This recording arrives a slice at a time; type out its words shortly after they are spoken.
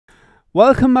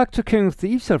Welcome back to King of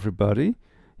Thieves, everybody.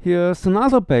 Here's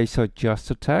another base I just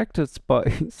attacked. It's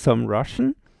by some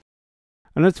Russian.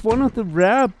 And it's one of the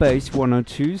rare base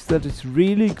 102s that is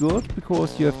really good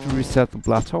because you have to reset the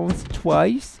bloodhounds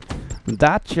twice. And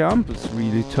that jump is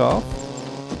really tough.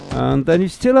 And then you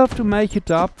still have to make it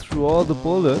up through all the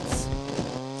bullets.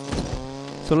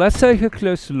 So let's take a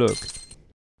closer look.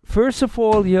 First of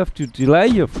all, you have to delay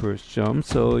your first jump,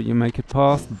 so you make it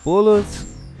past the bullets.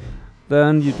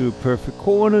 Then you do a perfect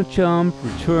corner jump,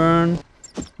 return,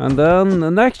 and then the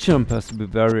next jump has to be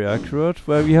very accurate,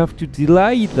 where we have to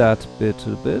delay that bit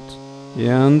a bit.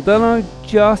 Yeah, and then I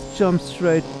just jumped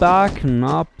straight back and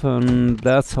up, and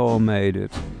that's how I made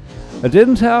it. I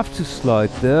didn't have to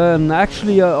slide there, and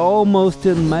actually I almost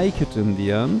didn't make it in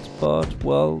the end, but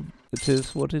well, it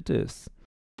is what it is.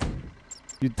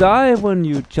 You die when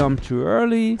you jump too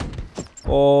early,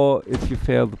 or if you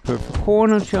fail the perfect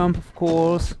corner jump, of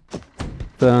course.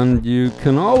 Then you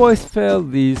can always fail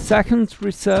the second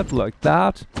reset like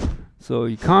that, so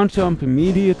you can't jump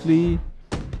immediately.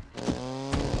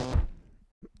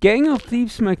 Gang of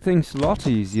Thieves make things a lot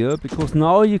easier, because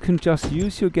now you can just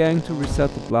use your gang to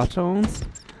reset the bloodhounds.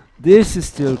 This is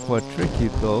still quite tricky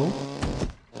though.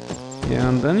 Yeah,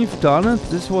 and then you've done it.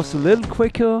 This was a little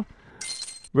quicker.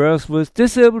 Whereas with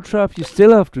Disable Trap you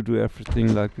still have to do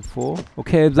everything like before.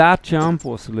 Okay, that jump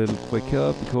was a little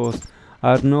quicker because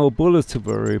I had no bullets to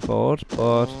worry about,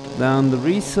 but then the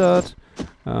reset,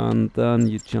 and then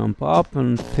you jump up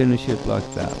and finish it like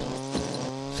that.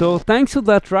 So thanks to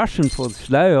that Russian for this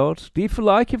layout. Leave a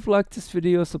like if you like this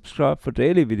video, subscribe for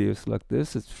daily videos like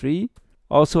this, it's free.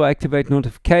 Also activate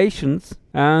notifications,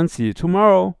 and see you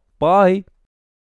tomorrow. Bye!